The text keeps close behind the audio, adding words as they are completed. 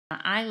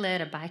I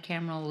led a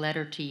bicameral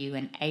letter to you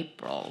in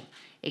April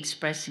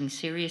expressing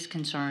serious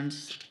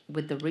concerns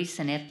with the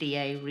recent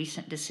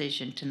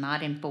decision to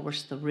not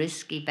enforce the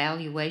risk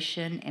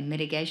evaluation and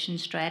mitigation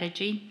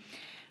strategy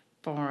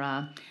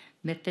for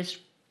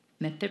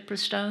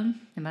mifepristone,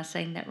 am I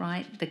saying that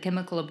right? The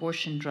chemical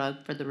abortion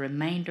drug for the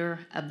remainder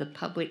of the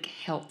public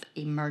health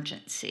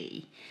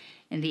emergency.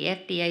 And the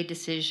FDA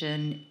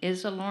decision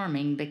is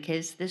alarming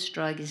because this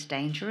drug is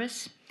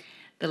dangerous.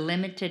 The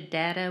limited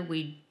data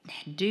we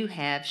do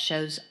have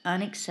shows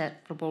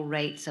unacceptable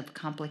rates of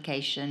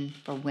complication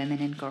for women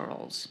and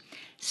girls.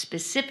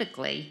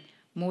 Specifically,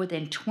 more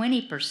than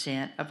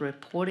 20% of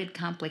reported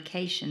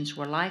complications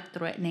were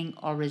life-threatening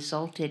or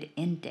resulted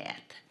in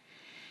death.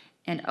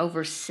 And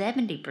over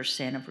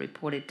 70% of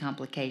reported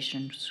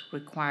complications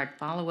required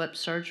follow-up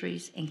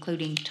surgeries,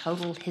 including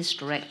total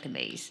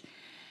hysterectomies.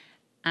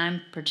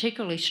 I'm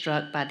particularly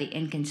struck by the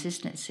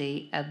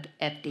inconsistency of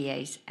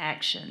FDA's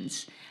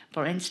actions.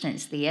 For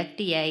instance, the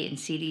FDA and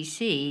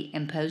CDC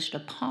imposed a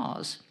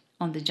pause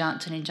on the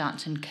Johnson &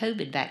 Johnson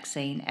COVID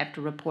vaccine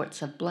after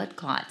reports of blood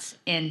clots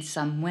in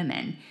some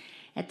women.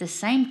 At the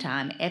same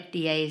time,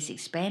 FDA is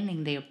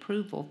expanding the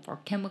approval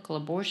for chemical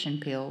abortion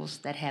pills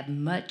that have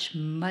much,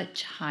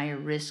 much higher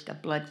risk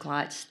of blood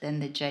clots than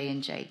the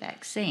J&J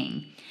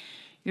vaccine.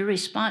 Your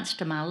response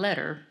to my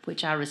letter,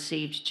 which I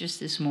received just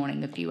this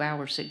morning a few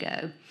hours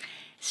ago,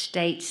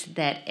 states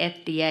that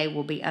FDA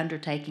will be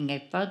undertaking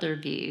a further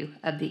review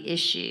of the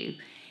issue.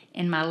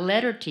 In my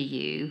letter to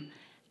you,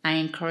 I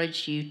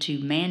encourage you to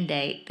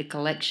mandate the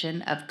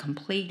collection of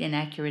complete and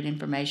accurate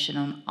information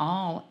on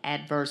all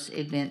adverse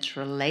events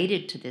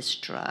related to this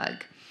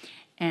drug.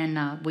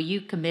 And will you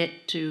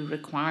commit to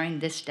requiring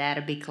this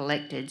data be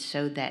collected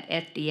so that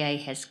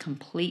FDA has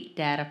complete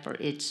data for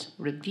its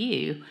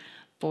review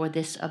for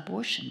this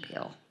abortion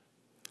pill?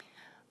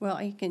 Well,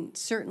 I can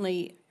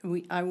certainly,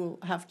 I will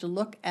have to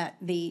look at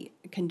the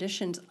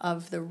conditions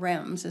of the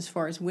REMS as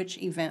far as which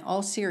event,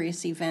 all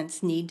serious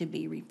events need to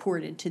be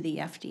reported to the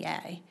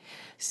FDA.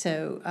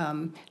 So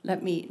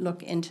let me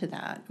look into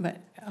that. But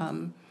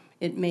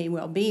it may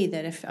well be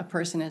that if a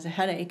person has a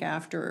headache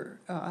after,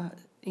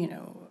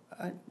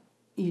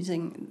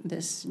 using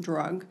this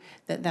drug,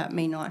 that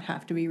may not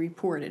have to be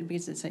reported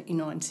because it's a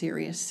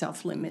non-serious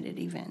self-limited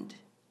event.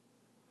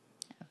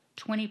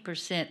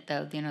 20%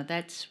 though,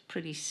 that's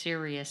pretty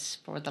serious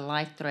for the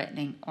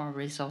life-threatening or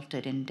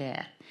resulted in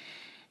death.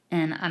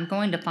 And I'm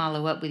going to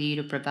follow up with you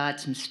to provide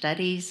some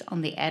studies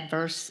on the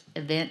adverse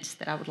events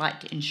that I would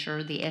like to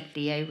ensure the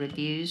FDA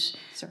reviews.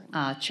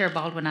 Chair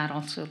Baldwin, I'd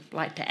also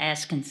like to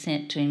ask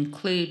consent to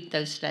include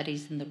those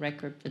studies in the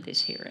record for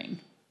this hearing.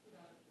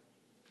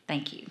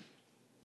 Thank you.